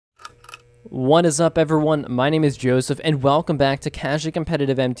What is up, everyone? My name is Joseph, and welcome back to Casually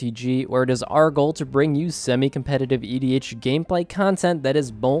Competitive MTG, where it is our goal to bring you semi-competitive EDH gameplay content that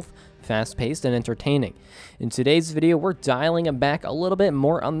is both fast-paced and entertaining. In today's video, we're dialing it back a little bit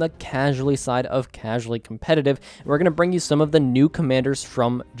more on the casually side of Casually Competitive, and we're going to bring you some of the new commanders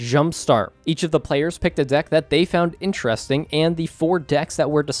from Jumpstart. Each of the players picked a deck that they found interesting, and the 4 decks that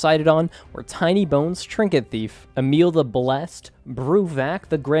were decided on were Tinybones Trinket Thief, Emiel the Blessed, Bruvac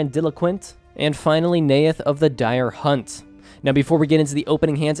the Grandiloquent, and finally Neyith of the Dire Hunt. Now, before we get into the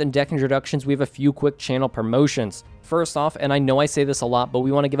opening hands and deck introductions, we have a few quick channel promotions. First off, and I know I say this a lot, but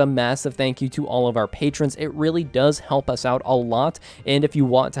we want to give a massive thank you to all of our patrons. It really does help us out a lot, and if you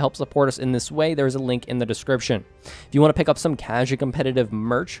want to help support us in this way, there's a link in the description. If you want to pick up some Casually Competitive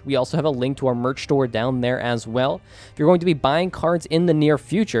merch, we also have a link to our merch store down there as well. If you're going to be buying cards in the near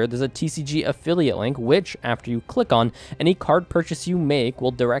future, there's a TCG affiliate link, which, after you click on, any card purchase you make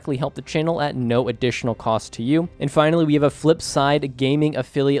will directly help the channel at no additional cost to you. And finally, we have a Flipside Gaming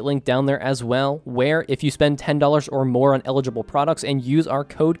affiliate link down there as well, where if you spend $10 or more on eligible products and use our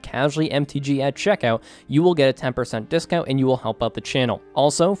code CasuallyMTG at checkout, you will get a 10% discount and you will help out the channel.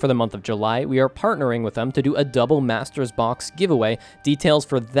 Also, for the month of July, we are partnering with them to do a double Masters box giveaway. Details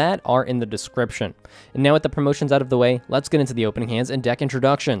for that are in the description. And now with the promotions out of the way, let's get into the opening hands and deck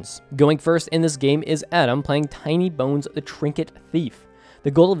introductions. Going first in this game is Adam playing Tinybones the Trinket Thief. The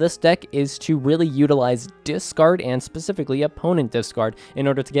goal of this deck is to really utilize discard and specifically opponent discard in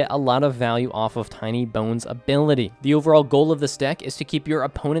order to get a lot of value off of Tinybones' ability. The overall goal of this deck is to keep your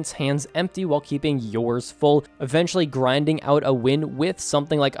opponent's hands empty while keeping yours full, eventually grinding out a win with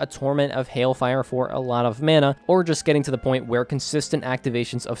something like a Torment of Hailfire for a lot of mana, or just getting to the point where consistent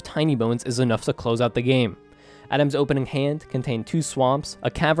activations of Tinybones is enough to close out the game. Adam's opening hand contained 2 Swamps, a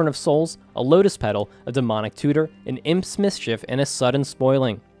Cavern of Souls, a Lotus Petal, a Demonic Tutor, an Imp's Mischief, and a Sudden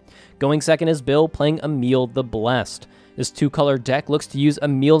Spoiling. Going second is Bill playing Emiel the Blessed. This 2-color deck looks to use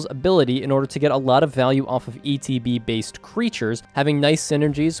Emiel's ability in order to get a lot of value off of ETB-based creatures, having nice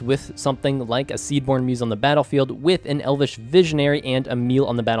synergies with something like a Seedborn Muse on the battlefield with an Elvish Visionary and Emiel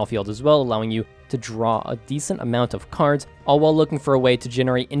on the battlefield as well, allowing you to draw a decent amount of cards, all while looking for a way to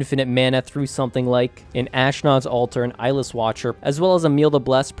generate infinite mana through something like an Ashnod's Altar and Eyeless Watcher, as well as Emiel the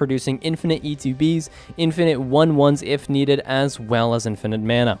Blessed producing infinite ETBs, infinite 1/1s if needed, as well as infinite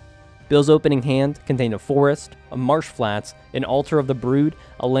mana. Bill's opening hand contained a Forest, a Marsh Flats, an Altar of the Brood,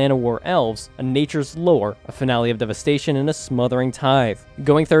 a Llanowar Elves, a Nature's Lore, a Finale of Devastation, and a Smothering Tithe.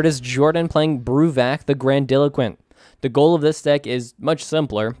 Going third is Jordan playing Bruvac the Grandiloquent. The goal of this deck is much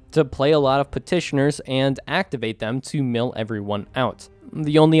simpler, to play a lot of Petitioners and activate them to mill everyone out.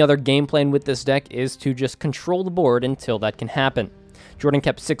 The only other game plan with this deck is to just control the board until that can happen. Jordan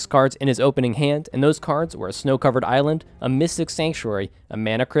kept 6 cards in his opening hand, and those cards were a Snow-Covered Island, a Mystic Sanctuary, a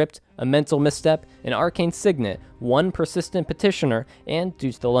Mana Crypt, a Mental Misstep, an Arcane Signet, 1 Persistent Petitioner, and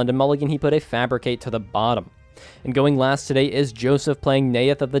due to the London Mulligan, he put a Fabricate to the bottom. And going last today is Joseph playing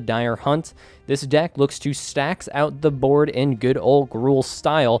Neyith of the Dire Hunt. This deck looks to stacks out the board in good old Gruul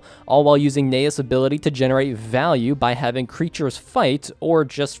style, all while using Neyith's ability to generate value by having creatures fight or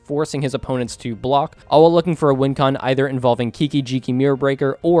just forcing his opponents to block, all while looking for a win con either involving Kiki Jiki Mirror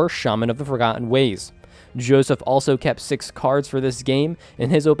Breaker or Shaman of the Forgotten Ways. Joseph also kept 6 cards for this game,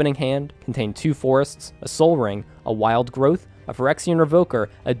 and his opening hand contained 2 Forests, a Soul Ring, a Wild Growth, a Phyrexian Revoker,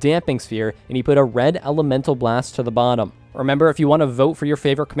 a Damping Sphere, and he put a red Elemental Blast to the bottom. Remember, if you want to vote for your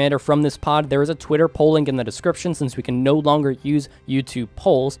favorite commander from this pod, there is a Twitter poll link in the description since we can no longer use YouTube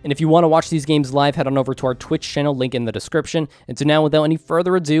polls. And if you want to watch these games live, head on over to our Twitch channel, link in the description. And so now, without any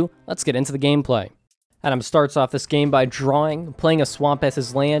further ado, let's get into the gameplay. Adam starts off this game by drawing, playing a Swamp as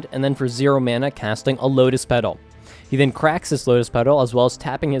his land, and then for 0 mana, casting a Lotus Petal. He then cracks this Lotus Petal, as well as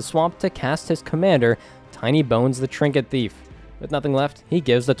tapping his Swamp to cast his commander, Tinybones the Trinket Thief. With nothing left, he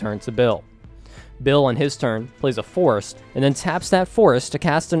gives the turn to Bill. Bill, on his turn, plays a Forest, and then taps that Forest to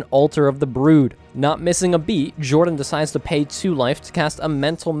cast an Altar of the Brood. Not missing a beat, Jordan decides to pay 2 life to cast a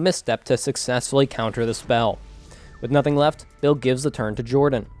Mental Misstep to successfully counter the spell. With nothing left, Bill gives the turn to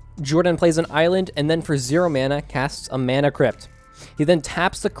Jordan. Jordan plays an Island, and then for 0 mana, casts a Mana Crypt. He then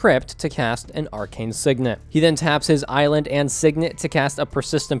taps the Crypt to cast an Arcane Signet. He then taps his Island and Signet to cast a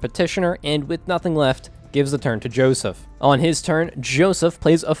Persistent Petitioner, and with nothing left, gives the turn to Joseph. On his turn, Joseph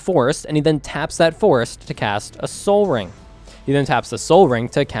plays a Forest, and he then taps that Forest to cast a Soul Ring. He then taps the Soul Ring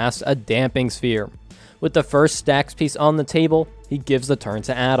to cast a Damping Sphere. With the first Stacks piece on the table, he gives the turn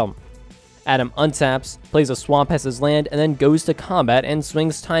to Adam. Adam untaps, plays a Swamp as his land, and then goes to combat and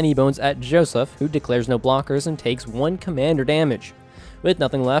swings Tinybones at Joseph, who declares no blockers and takes 1 commander damage. With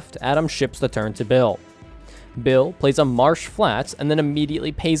nothing left, Adam ships the turn to Bill. Bill plays a Marsh Flats and then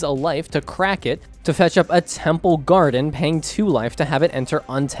immediately pays a life to crack it to fetch up a Temple Garden, paying 2 life to have it enter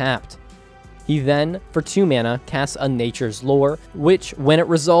untapped. He then, for 2 mana, casts a Nature's Lore, which, when it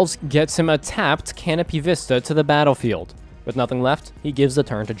resolves, gets him a tapped Canopy Vista to the battlefield. With nothing left, he gives the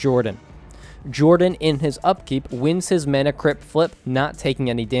turn to Jordan. Jordan, in his upkeep, wins his mana crypt flip, not taking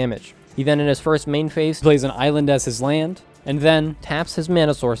any damage. He then, in his first main phase, plays an island as his land, and then taps his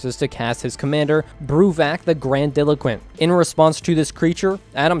mana sources to cast his commander, Bruvac the Grandiloquent. In response to this creature,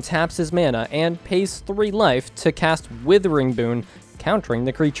 Adam taps his mana and pays 3 life to cast Withering Boon, countering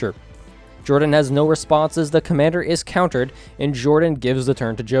the creature. Jordan has no responses, the commander is countered, and Jordan gives the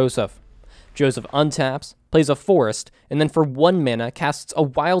turn to Joseph. Joseph untaps, plays a forest, and then for 1 mana casts a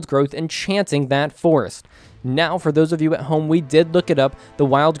Wild Growth, enchanting that forest. Now, for those of you at home, we did look it up. The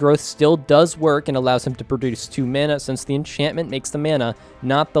Wild Growth still does work and allows him to produce 2 mana, since the enchantment makes the mana,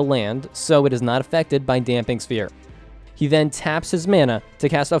 not the land, so it is not affected by Damping Sphere. He then taps his mana to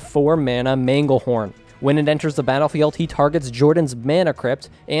cast a 4 mana Manglehorn. When it enters the battlefield, he targets Jordan's Mana Crypt,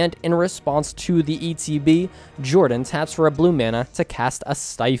 and in response to the ETB, Jordan taps for a blue mana to cast a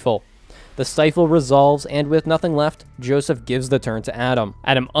Stifle. The Stifle resolves, and with nothing left, Joseph gives the turn to Adam.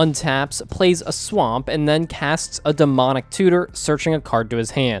 Adam untaps, plays a Swamp, and then casts a Demonic Tutor, searching a card to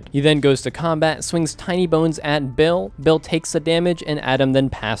his hand. He then goes to combat, swings Tinybones at Bill. Bill takes the damage, and Adam then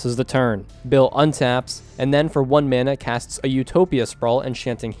passes the turn. Bill untaps, and then for 1 mana casts a Utopia Sprawl,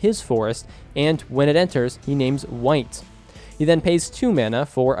 enchanting his forest, and when it enters, he names White. He then pays 2 mana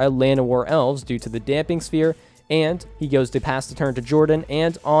for a Llanowar Elves due to the Damping Sphere, and he goes to pass the turn to Jordan,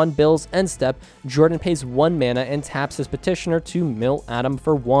 and on Bill's end step, Jordan pays 1 mana and taps his Petitioner to mill Adam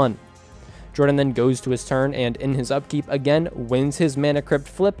for 1. Jordan then goes to his turn, and in his upkeep again wins his Mana Crypt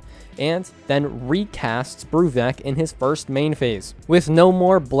flip, and then recasts Bruvac in his first main phase. With no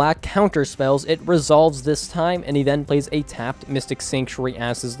more black counter spells, it resolves this time, and he then plays a tapped Mystic Sanctuary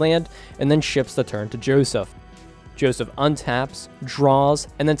as his land, and then ships the turn to Joseph. Joseph untaps, draws,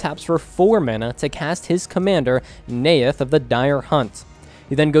 and then taps for 4 mana to cast his commander, Neyith of the Dire Hunt.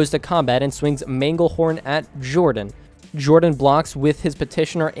 He then goes to combat and swings Manglehorn at Jordan. Jordan blocks with his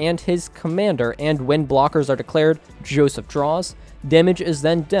Petitioner and his commander, and when blockers are declared, Joseph draws, damage is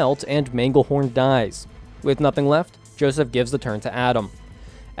then dealt, and Manglehorn dies. With nothing left, Joseph gives the turn to Adam.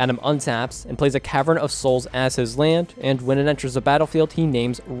 Adam untaps and plays a Cavern of Souls as his land, and when it enters the battlefield, he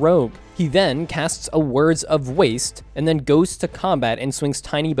names Rogue. He then casts a Words of Waste, and then goes to combat and swings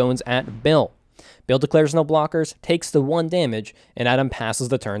Tinybones at Bill. Bill declares no blockers, takes the 1 damage, and Adam passes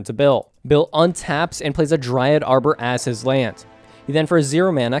the turn to Bill. Bill untaps and plays a Dryad Arbor as his land. He then for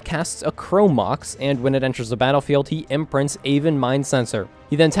 0 mana casts a Crow Mox, and when it enters the battlefield, he imprints Aven Mind Sensor.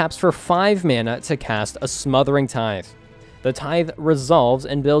 He then taps for 5 mana to cast a Smothering Tithe. The Tithe resolves,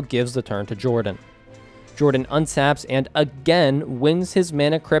 and Bill gives the turn to Jordan. Jordan untaps and again wins his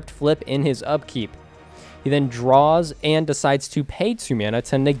Mana Crypt flip in his upkeep. He then draws and decides to pay 2 mana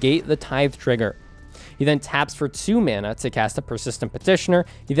to negate the Tithe trigger. He then taps for 2 mana to cast a Persistent Petitioner.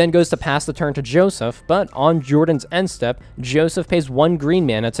 He then goes to pass the turn to Joseph, but on Jordan's end step, Joseph pays 1 green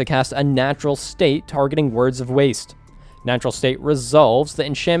mana to cast a Natural State targeting Words of Waste. Natural State resolves, the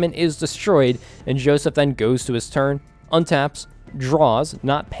enchantment is destroyed, and Joseph then goes to his turn, untaps, draws,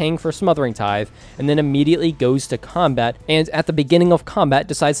 not paying for Smothering Tithe, and then immediately goes to combat, and at the beginning of combat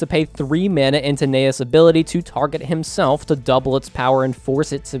decides to pay 3 mana into Neyith's ability to target himself to double its power and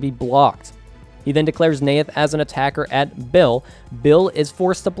force it to be blocked. He then declares Neyith as an attacker at Bill. Bill is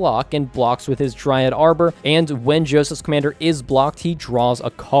forced to block and blocks with his Dryad Arbor, and when Joseph's commander is blocked, he draws a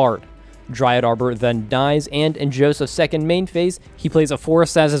card. Dryad Arbor then dies, and in Joseph's second main phase, he plays a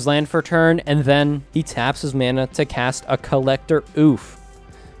forest as his land for turn, and then he taps his mana to cast a Collector Oof.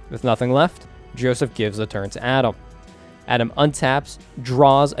 With nothing left, Joseph gives the turn to Adam. Adam untaps,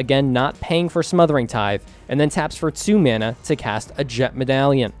 draws, again not paying for Smothering Tithe, and then taps for 2 mana to cast a Jet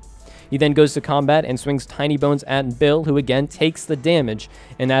Medallion. He then goes to combat and swings Tinybones at Bill, who again takes the damage,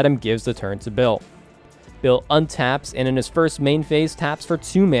 and Adam gives the turn to Bill. Bill untaps, and in his first main phase, taps for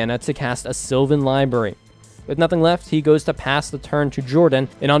 2 mana to cast a Sylvan Library. With nothing left, he goes to pass the turn to Jordan,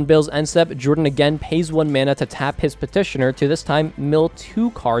 and on Bill's end step, Jordan again pays 1 mana to tap his Petitioner to this time mill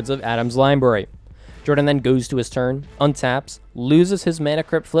 2 cards of Adam's library. Jordan then goes to his turn, untaps, loses his Mana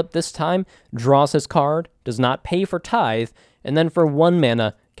Crypt flip this time, draws his card, does not pay for Tithe, and then for 1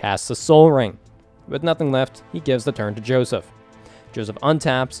 mana, casts a Soul Ring. With nothing left, he gives the turn to Joseph. Joseph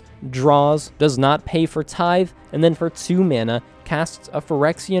untaps, draws, does not pay for Tithe, and then for 2 mana, casts a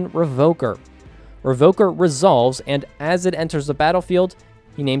Phyrexian Revoker. Revoker resolves, and as it enters the battlefield,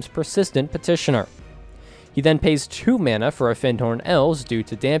 he names Persistent Petitioner. He then pays 2 mana for a Fyndhorn Elves due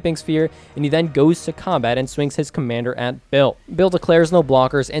to Damping Sphere, and he then goes to combat and swings his commander at Bill. Bill declares no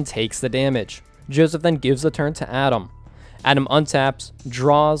blockers and takes the damage. Joseph then gives the turn to Adam. Adam untaps,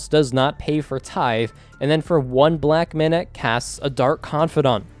 draws, does not pay for Tithe, and then for 1 black mana casts a Dark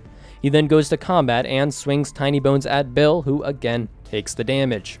Confidant. He then goes to combat and swings Tinybones at Bill, who again takes the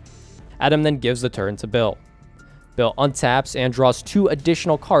damage. Adam then gives the turn to Bill. Bill untaps and draws 2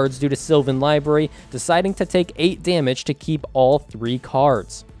 additional cards due to Sylvan Library, deciding to take 8 damage to keep all 3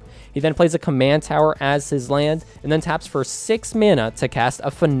 cards. He then plays a Command Tower as his land, and then taps for 6 mana to cast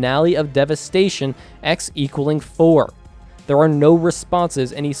a Finale of Devastation, X equaling 4. There are no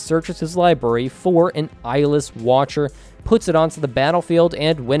responses, and he searches his library for an Eyeless Watcher, puts it onto the battlefield,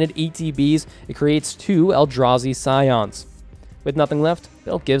 and when it ETBs, it creates 2 Eldrazi Scions. With nothing left,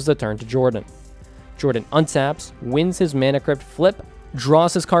 Bill gives the turn to Jordan. Jordan untaps, wins his Mana Crypt flip,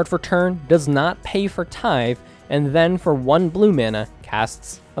 draws his card for turn, does not pay for Tithe, and then for 1 blue mana,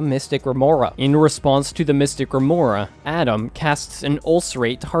 casts a Mystic Remora. In response to the Mystic Remora, Adam casts an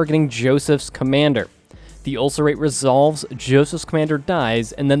Ulcerate targeting Joseph's commander. The Ulcerate resolves, Joseph's commander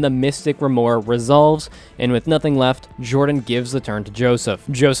dies, and then the Mystic Remora resolves, and with nothing left, Jordan gives the turn to Joseph.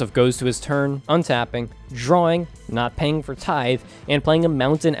 Joseph goes to his turn, untapping, drawing, not paying for Tithe, and playing a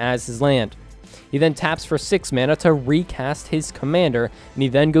Mountain as his land. He then taps for 6 mana to recast his commander, and he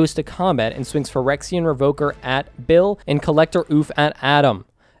then goes to combat and swings Phyrexian Revoker at Bill and Collector Oof at Adam.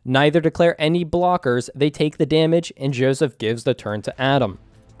 Neither declare any blockers, they take the damage, and Joseph gives the turn to Adam.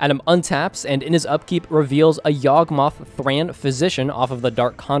 Adam untaps and in his upkeep reveals a Yawgmoth Thran Physician off of the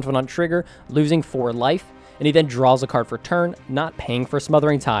Dark Confidant trigger, losing 4 life, and he then draws a card for turn, not paying for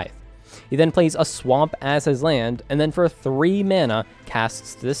Smothering Tithe. He then plays a Swamp as his land, and then for 3 mana,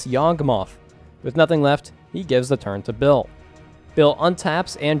 casts this Yawgmoth. With nothing left, he gives the turn to Bill. Bill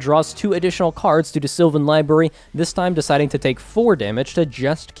untaps and draws 2 additional cards due to Sylvan Library, this time deciding to take 4 damage to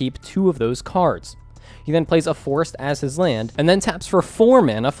just keep 2 of those cards. He then plays a Forest as his land, and then taps for 4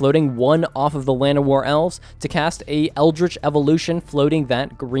 mana, floating 1 off of the Land of War Elves, to cast a Eldritch Evolution floating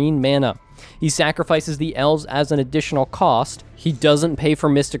that green mana. He sacrifices the elves as an additional cost. He doesn't pay for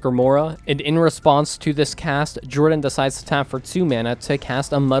Mystic Remora, and in response to this cast, Jordan decides to tap for 2 mana to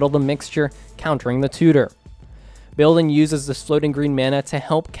cast a Muddle the Mixture, countering the tutor. Bill then uses this floating green mana to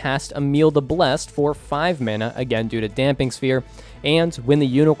help cast Emiel the Blessed for 5 mana, again due to Damping Sphere, and when the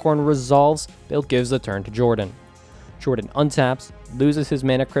Unicorn resolves, Bill gives the turn to Jordan. Jordan untaps, loses his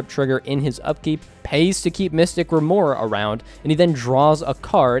Mana Crypt trigger in his upkeep, pays to keep Mystic Remora around, and he then draws a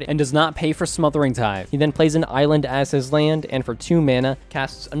card and does not pay for Smothering Tithe. He then plays an island as his land, and for 2 mana,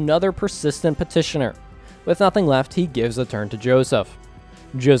 casts another Persistent Petitioner. With nothing left, he gives the turn to Joseph.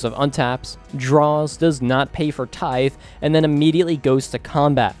 Joseph untaps, draws, does not pay for Tithe, and then immediately goes to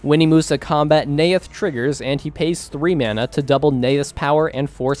combat. When he moves to combat, Neyith triggers, and he pays 3 mana to double Neyith's power and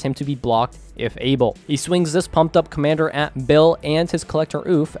force him to be blocked if able. He swings this pumped up commander at Bill and his Collector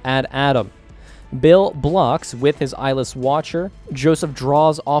Oof at Adam. Bill blocks with his Eyeless Watcher, Joseph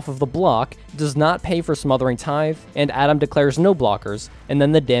draws off of the block, does not pay for Smothering Tithe, and Adam declares no blockers, and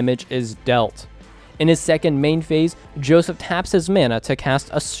then the damage is dealt. In his second main phase, Joseph taps his mana to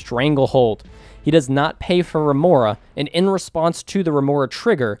cast a Stranglehold. He does not pay for Remora, and in response to the Remora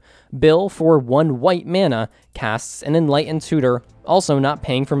trigger, Bill, for 1 white mana, casts an Enlightened Tutor, also not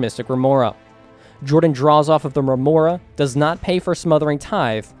paying for Mystic Remora. Jordan draws off of the Remora, does not pay for Smothering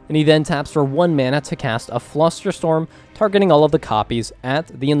Tithe, and he then taps for 1 mana to cast a Flusterstorm, targeting all of the copies at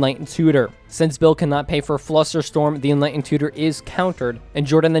the Enlightened Tutor. Since Bill cannot pay for Flusterstorm, the Enlightened Tutor is countered, and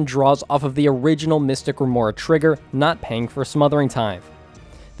Jordan then draws off of the original Mystic Remora trigger, not paying for Smothering Tithe.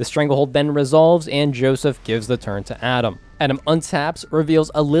 The Stranglehold then resolves, and Joseph gives the turn to Adam. Adam untaps, reveals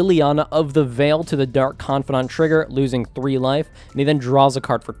a Liliana of the Veil to the Dark Confidant trigger, losing 3 life, and he then draws a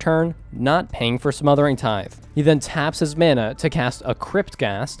card for turn, not paying for Smothering Tithe. He then taps his mana to cast a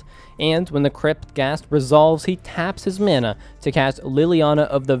Cryptghast, and when the Cryptghast resolves, he taps his mana to cast Liliana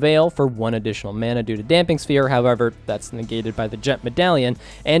of the Veil for 1 additional mana due to Damping Sphere, however, that's negated by the Jet Medallion,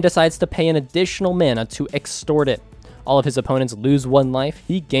 and decides to pay an additional mana to extort it. All of his opponents lose 1 life,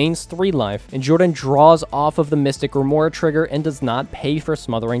 he gains 3 life, and Jordan draws off of the Mystic Remora trigger and does not pay for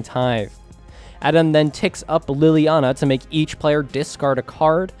Smothering Tithe. Adam then ticks up Liliana to make each player discard a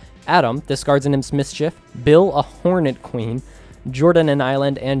card. Adam discards an Imps Mischief, Bill a Hornet Queen, Jordan an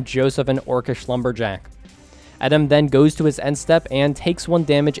Island, and Joseph an Orcish Lumberjack. Adam then goes to his end step and takes 1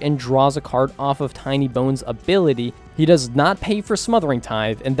 damage and draws a card off of Tinybones' ability. He does not pay for Smothering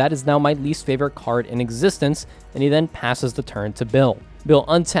Tithe, and that is now my least favorite card in existence, and he then passes the turn to Bill. Bill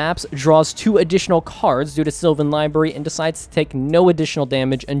untaps, draws 2 additional cards due to Sylvan Library, and decides to take no additional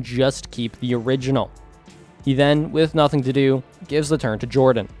damage and just keep the original. He then, with nothing to do, gives the turn to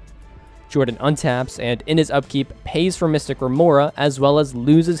Jordan. Jordan untaps and in his upkeep pays for Mystic Remora as well as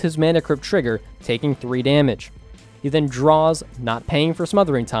loses his Mana Crypt trigger, taking 3 damage. He then draws, not paying for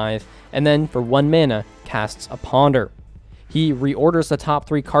Smothering Tithe, and then for 1 mana, casts a Ponder. He reorders the top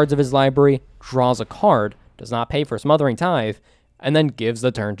 3 cards of his library, draws a card, does not pay for Smothering Tithe, and then gives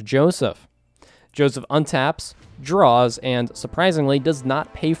the turn to Joseph. Joseph untaps, draws, and surprisingly does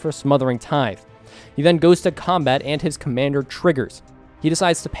not pay for Smothering Tithe. He then goes to combat and his commander triggers. He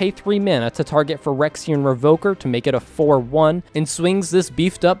decides to pay 3 mana to target Phyrexian Revoker to make it a 4/1, and swings this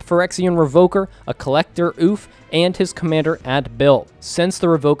beefed up Phyrexian Revoker, a Collector Oof, and his commander at Bill. Since the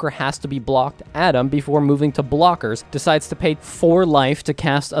Revoker has to be blocked, Adam, before moving to blockers, decides to pay 4 life to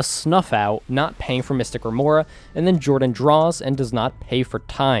cast a Snuff Out, not paying for Mystic Remora, and then Jordan draws and does not pay for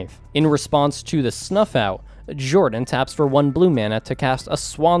Tithe. In response to the Snuff Out, Jordan taps for 1 blue mana to cast a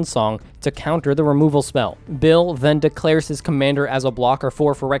Swan Song to counter the removal spell. Bill then declares his commander as a blocker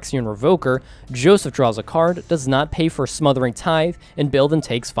for Phyrexian Revoker, Joseph draws a card, does not pay for Smothering Tithe, and Bill then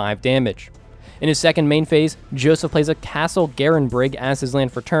takes 5 damage. In his second main phase, Joseph plays a Castle Garenbrig as his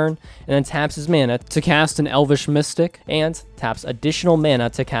land for turn, and then taps his mana to cast an Elvish Mystic, and taps additional mana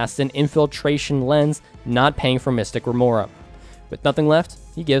to cast an Infiltration Lens, not paying for Mystic Remora. With nothing left,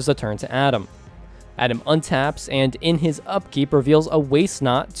 he gives the turn to Adam. Adam untaps and in his upkeep reveals a Waste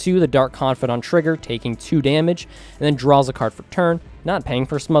Knot to the Dark Confidant trigger, taking 2 damage, and then draws a card for turn, not paying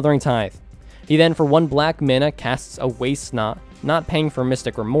for Smothering Tithe. He then for 1 black mana casts a Waste Knot, not paying for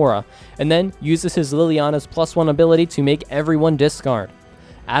Mystic Remora, and then uses his Liliana's +1 ability to make everyone discard.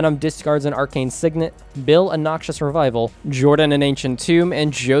 Adam discards an Arcane Signet, Bill a Noxious Revival, Jordan an Ancient Tomb,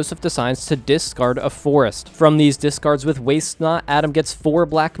 and Joseph decides to discard a Forest. From these discards with Waste Knot, Adam gets 4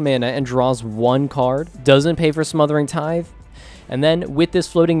 black mana and draws 1 card, doesn't pay for Smothering Tithe, and then with this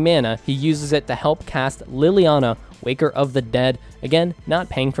floating mana, he uses it to help cast Liliana, Waker of the Dead, again not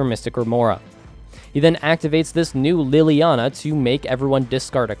paying for Mystic Remora. He then activates this new Liliana to make everyone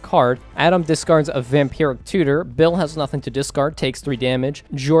discard a card. Adam discards a Vampiric Tutor, Bill has nothing to discard, takes 3 damage,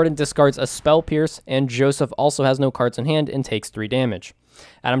 Jordan discards a Spell Pierce, and Joseph also has no cards in hand and takes 3 damage.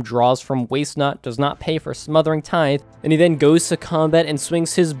 Adam draws from Waste Knot, does not pay for Smothering Tithe, and he then goes to combat and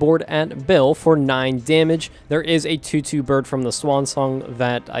swings his board at Bill for 9 damage. There is a 2/2 bird from the Swan Song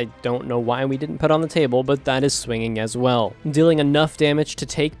that I don't know why we didn't put on the table, but that is swinging as well, dealing enough damage to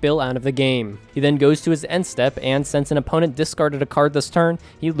take Bill out of the game. He then goes to his end step, and since an opponent discarded a card this turn,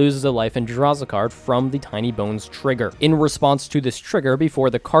 he loses a life and draws a card from the Tinybones trigger. In response to this trigger, before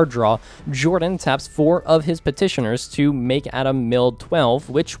the card draw, Jordan taps 4 of his petitioners to make Adam mill 12,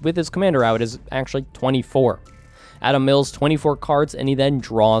 which with his commander out is actually 24. Adam mills 24 cards and he then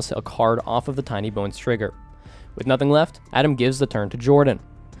draws a card off of the Tinybones trigger. With nothing left, Adam gives the turn to Jordan.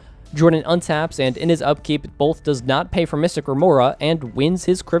 Jordan untaps and in his upkeep both does not pay for Mystic Remora and wins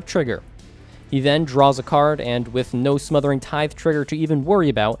his Crypt trigger. He then draws a card and with no Smothering Tithe trigger to even worry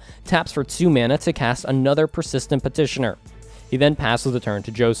about, taps for 2 mana to cast another Persistent Petitioner. He then passes the turn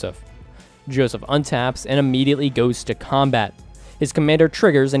to Joseph. Joseph untaps and immediately goes to combat. His commander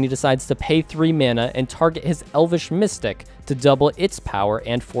triggers and he decides to pay 3 mana and target his Elvish Mystic to double its power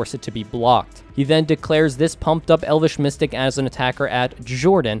and force it to be blocked. He then declares this pumped up Elvish Mystic as an attacker at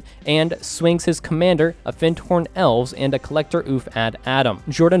Jordan and swings his commander, a Finthorn Elves, and a Collector Oof at Adam.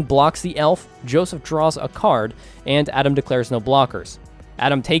 Jordan blocks the elf, Joseph draws a card, and Adam declares no blockers.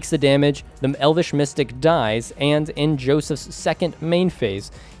 Adam takes the damage, the Elvish Mystic dies, and in Joseph's second main phase,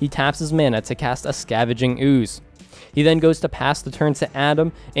 he taps his mana to cast a Scavenging Ooze. He then goes to pass the turn to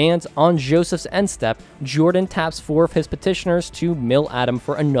Adam, and on Joseph's end step, Jordan taps 4 of his petitioners to mill Adam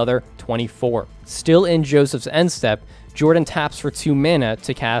for another 24. Still in Joseph's end step, Jordan taps for 2 mana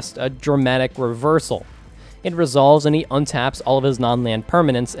to cast a Dramatic Reversal. It resolves and he untaps all of his non-land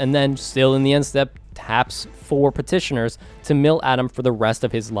permanents, and then still in the end step, taps 4 petitioners to mill Adam for the rest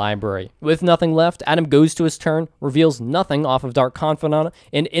of his library. With nothing left, Adam goes to his turn, reveals nothing off of Dark Confidant,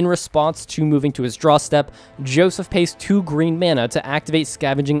 and in response to moving to his draw step, Joseph pays 2 green mana to activate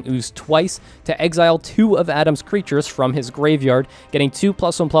Scavenging Ooze twice to exile 2 of Adam's creatures from his graveyard, getting 2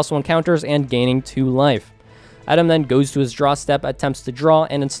 +1/+1 counters and gaining 2 life. Adam then goes to his draw step, attempts to draw,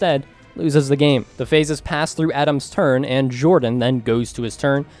 and instead loses the game. The phases pass through Adam's turn, and Jordan then goes to his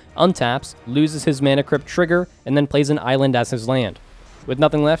turn, untaps, loses his Mana Crypt trigger, and then plays an island as his land. With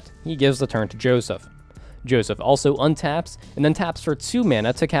nothing left, he gives the turn to Joseph. Joseph also untaps, and then taps for 2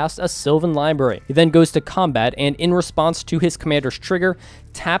 mana to cast a Sylvan Library. He then goes to combat, and in response to his commander's trigger,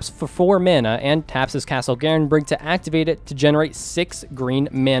 taps for 4 mana, and taps his Castle Garenbrig to activate it to generate 6 green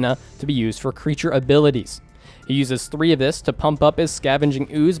mana to be used for creature abilities. He uses 3 of this to pump up his Scavenging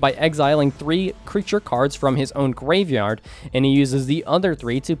Ooze by exiling 3 creature cards from his own graveyard, and he uses the other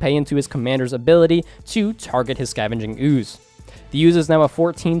 3 to pay into his commander's ability to target his Scavenging Ooze. The Ooze is now a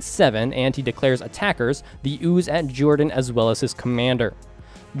 14/7, and he declares attackers the Ooze at Jordan as well as his commander.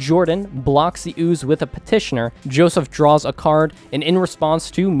 Jordan blocks the Ooze with a Petitioner, Joseph draws a card, and in response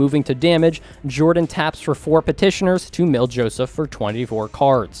to moving to damage, Jordan taps for 4 Petitioners to mill Joseph for 24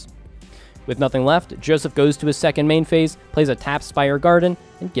 cards. With nothing left, Joseph goes to his second main phase, plays a tap Spire Garden,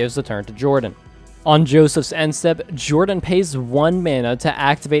 and gives the turn to Jordan. On Joseph's end step, Jordan pays 1 mana to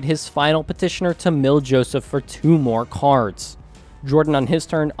activate his final Petitioner to mill Joseph for 2 more cards. Jordan on his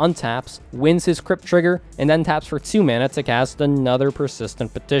turn untaps, wins his Crypt Trigger, and then taps for 2 mana to cast another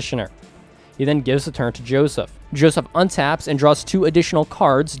Persistent Petitioner. He then gives the turn to Joseph. Joseph untaps and draws 2 additional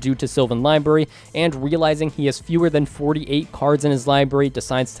cards due to Sylvan Library, and realizing he has fewer than 48 cards in his library,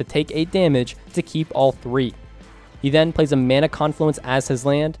 decides to take 8 damage to keep all 3. He then plays a Mana Confluence as his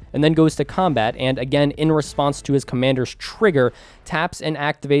land, and then goes to combat, and again, in response to his commander's trigger, taps and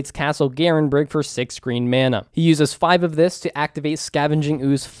activates Castle Garenbrig for 6 green mana. He uses 5 of this to activate Scavenging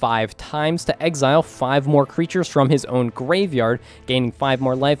Ooze 5 times to exile 5 more creatures from his own graveyard, gaining 5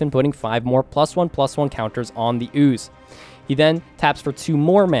 more life and putting 5 more +1/+1 counters on the Ooze. He then taps for 2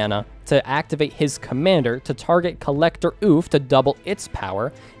 more mana to activate his commander to target Collector Oof to double its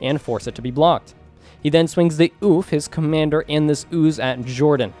power and force it to be blocked. He then swings the Oof, his commander, and this Ooze at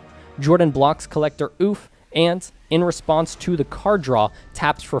Jordan. Jordan blocks Collector Oof, and, in response to the card draw,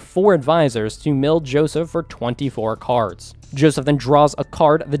 taps for 4 Advisors to mill Joseph for 24 cards. Joseph then draws a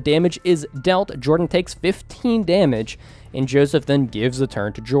card, the damage is dealt, Jordan takes 15 damage, and Joseph then gives the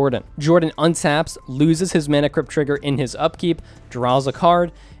turn to Jordan. Jordan untaps, loses his Mana Crypt Trigger in his upkeep, draws a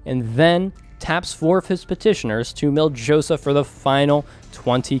card, and then taps 4 of his Petitioners to mill Joseph for the final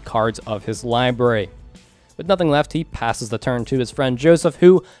 20 cards of his library. With nothing left, he passes the turn to his friend Joseph,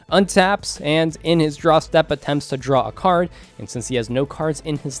 who untaps and in his draw step attempts to draw a card, and since he has no cards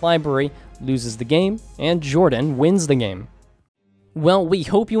in his library, loses the game, and Jordan wins the game. Well, we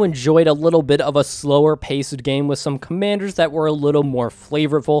hope you enjoyed a little bit of a slower paced game with some commanders that were a little more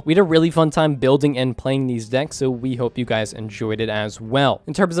flavorful. We had a really fun time building and playing these decks, so we hope you guys enjoyed it as well.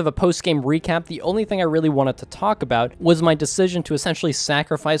 In terms of a post-game recap, the only thing I really wanted to talk about was my decision to essentially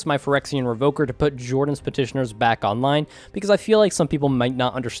sacrifice my Phyrexian Revoker to put Jordan's Petitioners back online, because I feel like some people might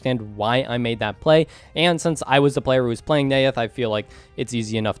not understand why I made that play, and since I was the player who was playing Neyith, I feel like it's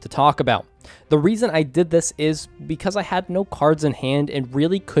easy enough to talk about. The reason I did this is because I had no cards in hand and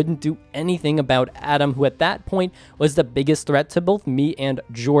really couldn't do anything about Adam, who at that point was the biggest threat to both me and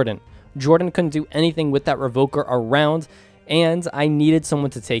Jordan. Jordan couldn't do anything with that Revoker around, and I needed someone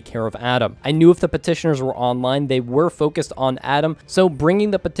to take care of Adam. I knew if the Petitioners were online, they were focused on Adam, so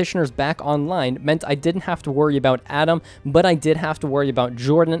bringing the Petitioners back online meant I didn't have to worry about Adam, but I did have to worry about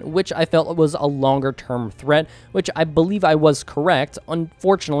Jordan, which I felt was a longer-term threat, which I believe I was correct.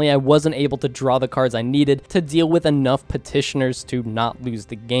 Unfortunately, I wasn't able to draw the cards I needed to deal with enough Petitioners to not lose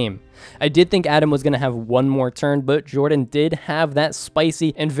the game. I did think Adam was going to have one more turn, but Jordan did have that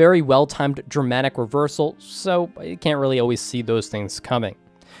spicy and very well-timed dramatic reversal, so I can't really always see those things coming.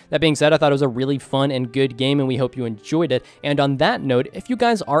 That being said, I thought it was a really fun and good game, and we hope you enjoyed it. And on that note, if you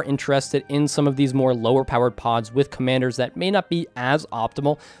guys are interested in some of these more lower-powered pods with commanders that may not be as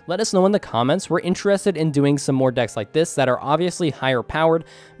optimal, let us know in the comments. We're interested in doing some more decks like this that are obviously higher-powered,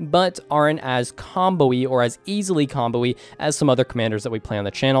 but aren't as combo-y or as easily combo-y as some other commanders that we play on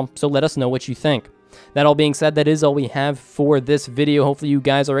the channel, so let us know what you think. That all being said, that is all we have for this video. Hopefully you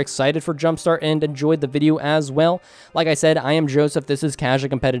guys are excited for Jumpstart and enjoyed the video as well. Like I said, I am Joseph, this is Casually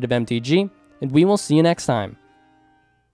Competitive MTG, and we will see you next time.